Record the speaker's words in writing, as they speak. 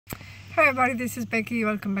Hi everybody, this is Becky.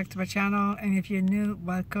 Welcome back to my channel, and if you're new,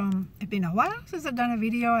 welcome. It's been a while since I've done a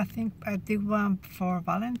video. I think I did one for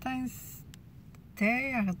Valentine's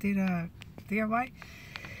Day. I did a DIY,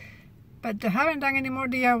 but I haven't done any more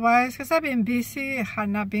DIYs because I've been busy. I have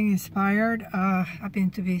not been inspired. I've been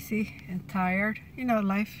too busy and tired, you know,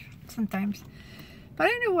 life sometimes. But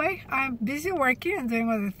anyway, I'm busy working and doing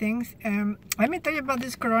other things. Let me tell you about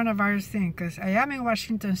this coronavirus thing, because I am in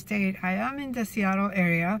Washington State. I am in the Seattle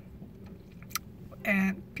area.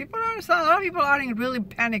 And a lot of people are in really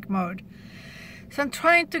panic mode. So I'm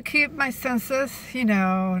trying to keep my senses, you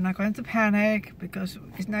know, not going to panic, because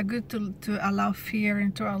it's not good to allow fear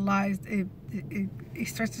into our lives. It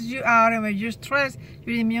stresses you out, and when you're stressed,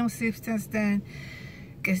 your immune system then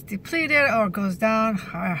gets depleted or goes down.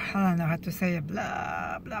 I don't know how to say it.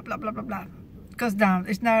 Blah, blah, blah, blah, blah, blah. Goes down.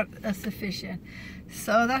 It's not sufficient.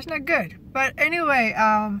 So that's not good. But anyway,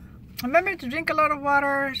 remember to drink a lot of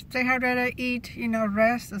water, stay hydrated, eat, you know,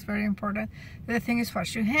 rest. That's very important. The other thing is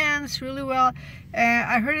wash your hands really well. And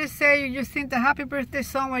I heard it say you just sing the happy birthday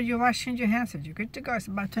song while you're washing your hands, and you're good to go. It's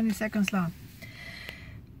about 20 seconds long.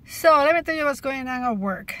 So let me tell you what's going on at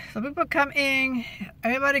work. So people come in,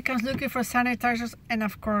 everybody comes looking for sanitizers, and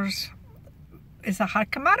of course, it's a hot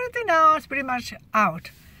commodity now. It's pretty much out.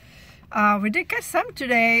 We did get some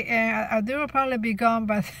today, and they will probably be gone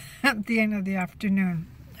by the end of the afternoon.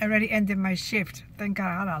 I already ended my shift. Thank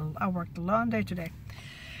God I worked a long day today.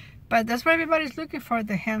 But that's what everybody's looking for,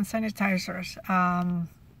 the hand sanitizers.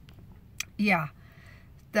 Yeah.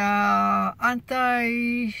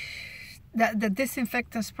 The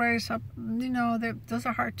disinfectant sprays, you know, those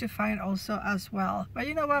are hard to find also as well. But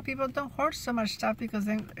you know what? People don't hoard so much stuff, because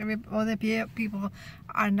then other people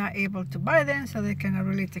are not able to buy them, so they cannot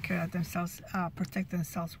really take care of themselves, protect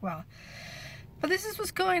themselves well. But this is what's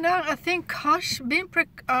going on. I think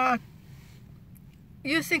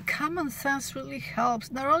using common sense really helps,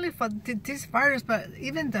 not only for this virus, but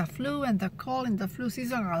even the flu and the cold in the flu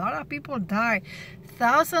season. A lot of people die.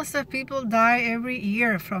 Thousands of people die every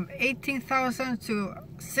year. From 18,000 to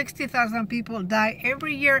 60,000 people die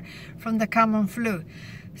every year from the common flu.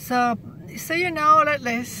 So you know,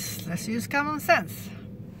 let's use common sense.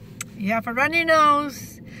 You have a runny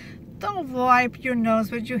nose, don't wipe your nose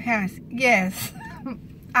with your hands. Yes,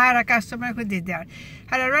 I had a customer who did that.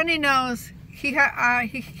 Had a runny nose. He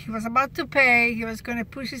was about to pay. He was going to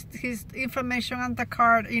push his information on the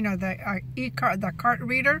card, you know, the e-card, the card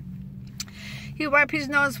reader. He wiped his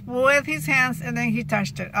nose with his hands, and then he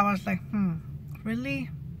touched it. I was like, really?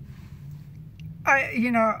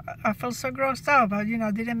 I felt so grossed out, but, you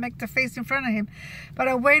know, didn't make the face in front of him. But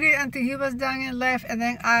I waited until he was done and left, and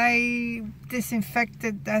then I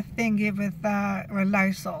disinfected that thingy with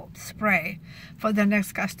Lysol spray for the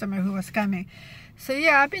next customer who was coming. So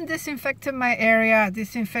yeah, I've been disinfecting my area. I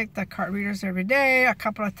disinfect the card readers every day, a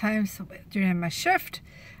couple of times during my shift.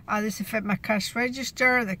 I disinfect my cash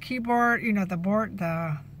register, the keyboard, you know, the board,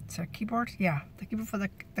 it's a keyboard? Yeah, the keyboard for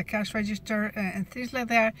the cash register and things like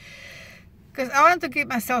that. Because I want to keep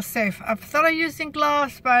myself safe. I've thought of using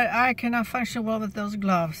gloves, but I cannot function well with those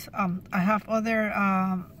gloves. I have other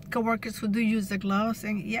co-workers who do use the gloves,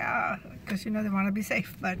 and yeah, because, you know, they want to be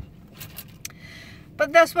safe. But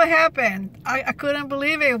that's what happened. I couldn't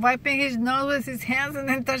believe it. Wiping his nose with his hands and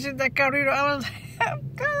then touching the card reader. I was like, oh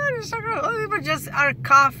God, it's so gross. People just are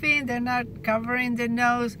coughing. They're not covering their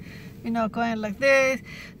nose, you know, going like this.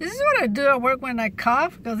 This is what I do at work when I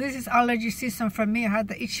cough, because this is allergy season for me. I had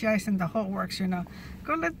the itchy eyes and the whole works, you know.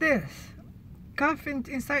 Go like this. Cough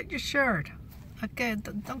inside your shirt. Okay,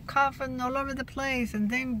 don't cough all over the place, and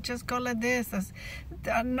then just go like this.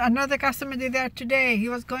 Another customer did that today. He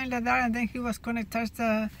was going like that, and then he was going to touch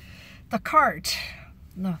the cart.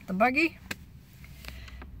 No, the buggy.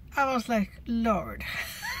 I was like, Lord,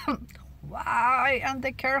 why aren't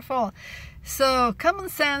they careful? So common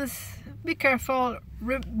sense, be careful,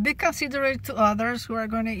 be considerate to others who are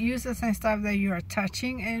going to use the same stuff that you are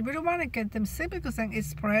touching, and we don't want to get them sick, because then it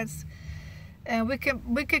spreads. And we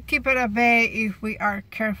could keep it at bay if we are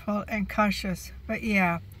careful and cautious. But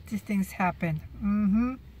yeah, these things happen.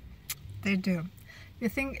 They do. You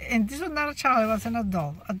think, and this was not a child, it was an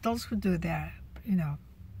adult. Adults who do that, you know.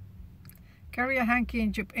 Carry a hanky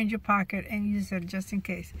in your pocket and use it just in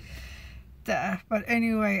case. But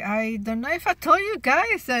anyway, I don't know if I told you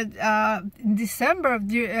guys that in December,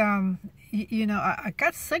 you know, I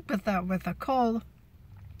got sick with a cold.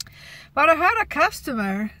 But I had a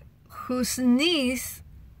customer who sneezed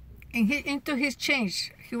into his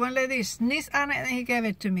change. He went like this, sneezed on it, and he gave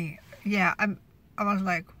it to me. Yeah, I was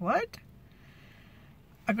like, what?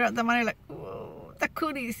 I grabbed the money like, oh, the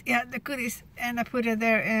cooties, yeah, the cooties, and I put it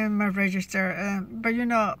there in my register. But you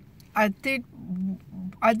know, I did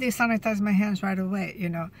sanitize my hands right away, you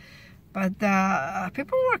know. But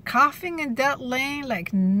people were coughing in that lane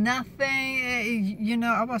like nothing. You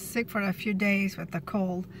know, I was sick for a few days with the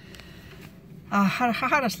cold. I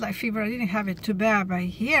had a slight fever. I didn't have it too bad, but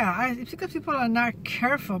yeah, it's because people are not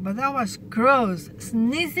careful. But that was gross.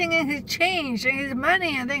 Sneezing in his change and his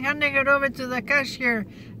money and then handing it over to the cashier.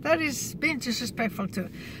 That is being disrespectful too.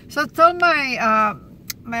 So I told my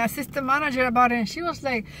my assistant manager about it, and she was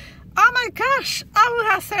like, "Oh my gosh, I would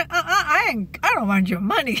have said, I don't want your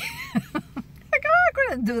money." Like, oh, I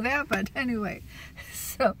couldn't do that, but anyway.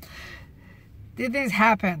 So these things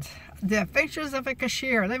happened. The adventures of a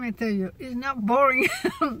cashier, let me tell you, is not boring.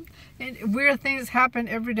 And weird things happen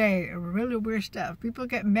every day. Really weird stuff. People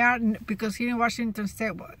get mad because here in Washington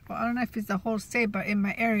State, well, I don't know if it's the whole state, but in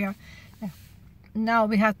my area, now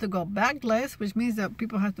we have to go bagless, which means that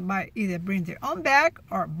people have to either bring their own bag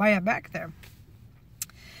or buy a bag there.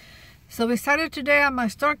 So we started today at my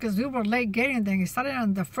store because we were late getting them. It started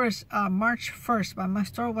on the March 1st, but my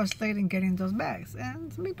store was late in getting those bags.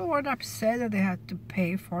 And some people were upset that they had to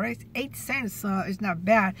pay for it. It's 8 cents, so it's not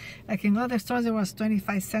bad. Like in other stores, it was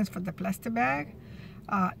 25 cents for the plastic bag,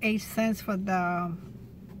 8 cents for the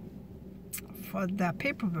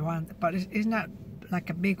paper one, but it's not like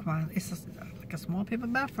a big one. It's just like a small paper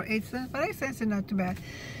bag for 8 cents, but 8 cents is not too bad.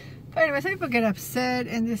 But anyway, some people get upset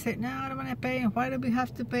and they say, no, I don't want to pay. And why do we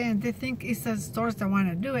have to pay? And they think it's the stores that want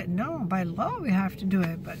to do it. No, by law we have to do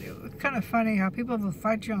it. But it was kind of funny how people will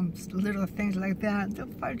fight you on little things like that. They'll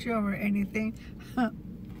fight you over anything.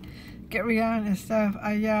 Carry on and stuff.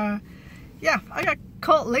 I got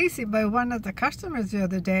called lazy by one of the customers the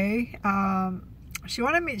other day. She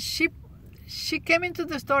wanted me. She came into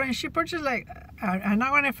the store and she purchased, like, I'm not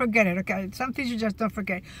going to forget it, okay? Some things you just don't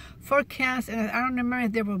forget. 4 cans, and I don't remember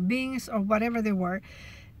if they were beans or whatever they were.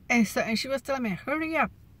 And she was telling me, hurry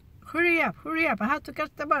up, hurry up, hurry up. I have to catch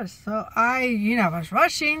the bus. So I was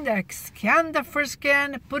rushing. I scanned the first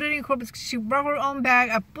can, put it in her, she brought her own bag.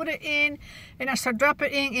 I put it in, and I started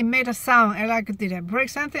dropping it in. It made a sound. And like, did I break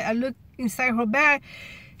something? I looked inside her bag.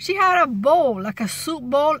 She had a bowl, like a soup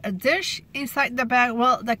bowl, a dish inside the bag.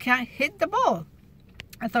 Well, the can hit the bowl.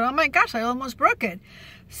 I thought, oh my gosh, I almost broke it.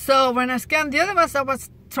 So when I scanned the other ones, I was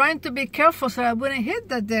trying to be careful so I wouldn't hit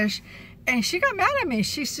the dish. And she got mad at me.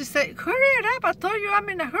 She said, hurry it up. I told you I'm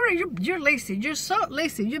in a hurry. You're lazy. You're so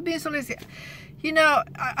lazy. You're being so lazy. You know,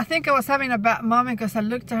 I think I was having a bad moment because I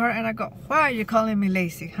looked at her and I go, why are you calling me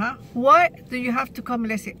lazy, huh? Why do you have to call me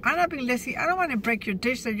lazy? I'm not being lazy. I don't want to break your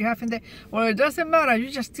dish that you have in there. Well, it doesn't matter.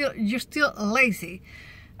 You're still lazy.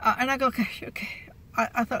 And I go, okay.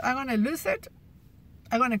 I thought, I'm going to lose it.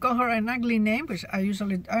 I'm going to call her an ugly name, which I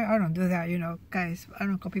don't do that, you know, guys. I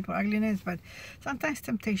don't call people ugly names, but sometimes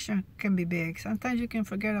temptation can be big. Sometimes you can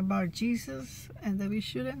forget about Jesus and that we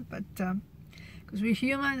shouldn't, but because we're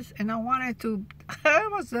humans, and I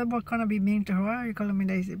was going to be mean to her. Why are you calling me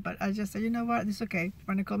lazy? But I just said, you know what, it's okay. If you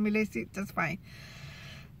want to call me lazy, that's fine.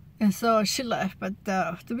 And so she left, but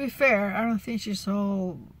to be fair, I don't think she's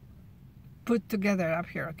all put together up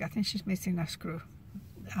here. I think she's missing a screw.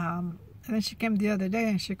 And then she came the other day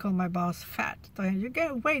and she called my boss fat. So, you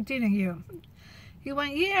gained weight, didn't you? He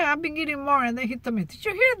went, yeah, I've been eating more. And then he told me, did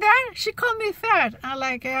you hear that? She called me fat. I'm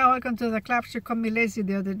like, yeah, welcome to the club. She called me lazy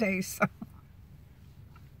the other day. So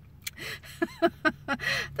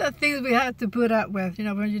the things we have to put up with, you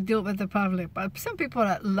know, when you deal with the public. But some people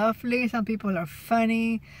are lovely. Some people are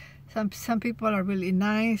funny. Some people are really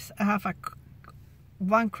nice. I have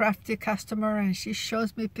one crafty customer, and she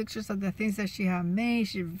shows me pictures of the things that she has made.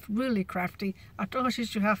 She's really crafty. I told her she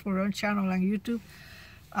should have her own channel on YouTube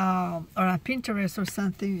or on Pinterest or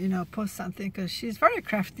something, you know, post something, because she's very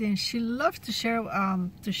crafty and she loves to share,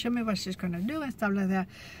 to show me what she's going to do and stuff like that.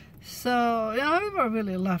 So, you know, people are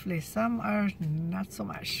really lovely. Some are not so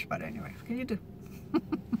much, but anyway, what can you do?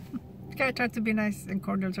 You gotta try to be nice and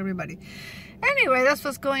cordial to everybody. Anyway, that's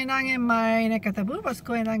what's going on in my neck of the woods. What's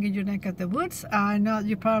going on in your neck of the woods? I know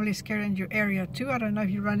you're probably scared in your area too. I don't know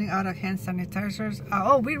if you're running out of hand sanitizers.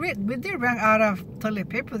 Oh, we did run out of toilet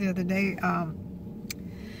paper the other day.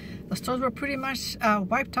 The stores were pretty much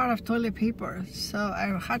wiped out of toilet paper, so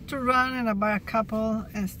I had to run and I buy a couple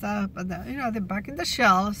and stuff. But you know, they're back in the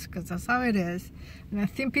shelves because that's how it is. And I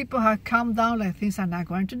think people have calmed down. Like, things are not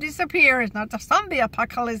going to disappear. It's not a zombie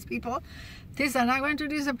apocalypse, people. Things are not going to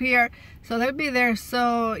disappear, so they'll be there.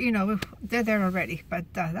 So, you know, they're there already.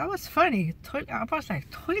 But that was funny. I was like,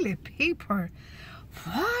 toilet paper?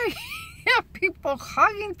 Why? Yeah, people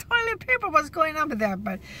hugging toilet paper. What's going on with that?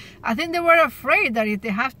 But I think they were afraid that if they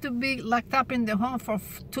have to be locked up in the home for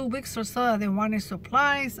 2 weeks or so, they wanted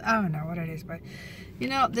supplies. I don't know what it is, but You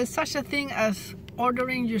know, there's such a thing as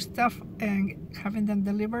ordering your stuff and having them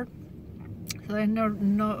delivered. So there's no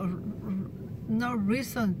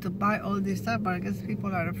reason to buy all this stuff, but I guess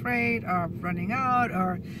people are afraid or running out,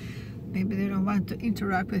 or maybe they don't want to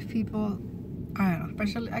interact with people. I don't know.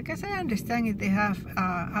 Especially, I guess I understand if they have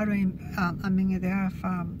if they have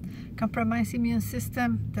compromised immune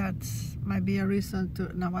system, that might be a reason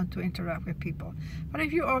to not want to interact with people. But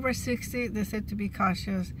if you're over 60, they say to be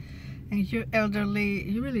cautious. And if you're elderly,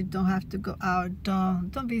 you really don't have to go out.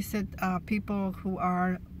 Don't visit people who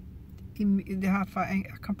are they have a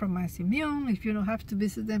compromised immune. If you don't have to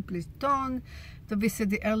visit them, please don't visit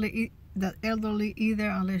the elderly either,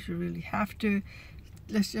 unless you really have to.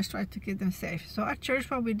 Let's just try to keep them safe. So at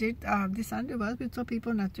church, what we did this Sunday was we told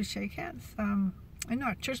people not to shake hands. I know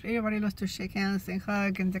at church everybody loves to shake hands and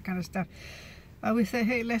hug and that kind of stuff. We said,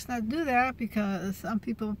 hey, let's not do that, because some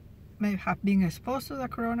people may have been exposed to the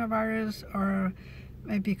coronavirus or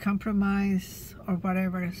maybe compromised or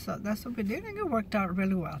whatever. So that's what we did, and it worked out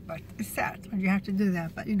really well. But it's sad when you have to do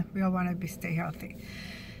that. But you know, we all want to stay healthy.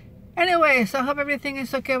 Anyway, so I hope everything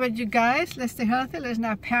is okay with you guys. Let's stay healthy. Let's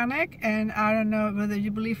not panic. And I don't know whether you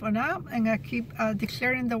believe or not, and I keep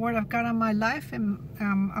declaring the word of God on my life and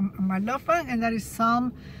on my loved one, and that is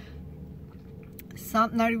Psalm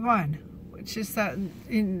 91, which is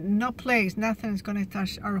in no place, nothing is going to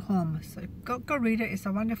touch our home. So go read it. It's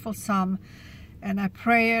a wonderful psalm. And I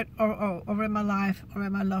pray it over my life, over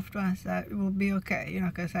my loved ones, that it will be okay, you know,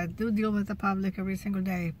 because I do deal with the public every single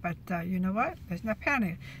day. But you know what? Let's not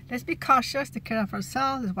panic. Let's be cautious, take care of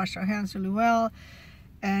ourselves, let's wash our hands really well,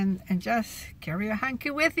 and just carry a hanky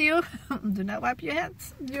with you. Do not wipe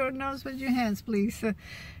your nose with your hands, please.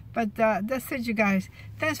 But that's it, you guys.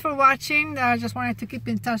 Thanks for watching. I just wanted to keep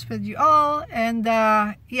in touch with you all. And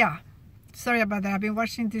yeah. Sorry about that. I've been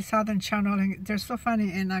watching this Southern channel and they're so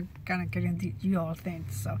funny, and I kind of get into you all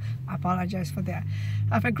things. So I apologize for that.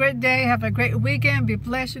 Have a great day. Have a great weekend. Be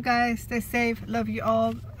blessed, you guys. Stay safe. Love you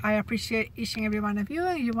all. I appreciate each and every one of you.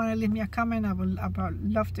 If you want to leave me a comment, I would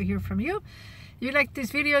love to hear from you. If you like this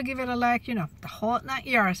video, give it a like. You know, the whole 9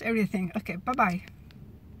 yards, everything. Okay, bye-bye.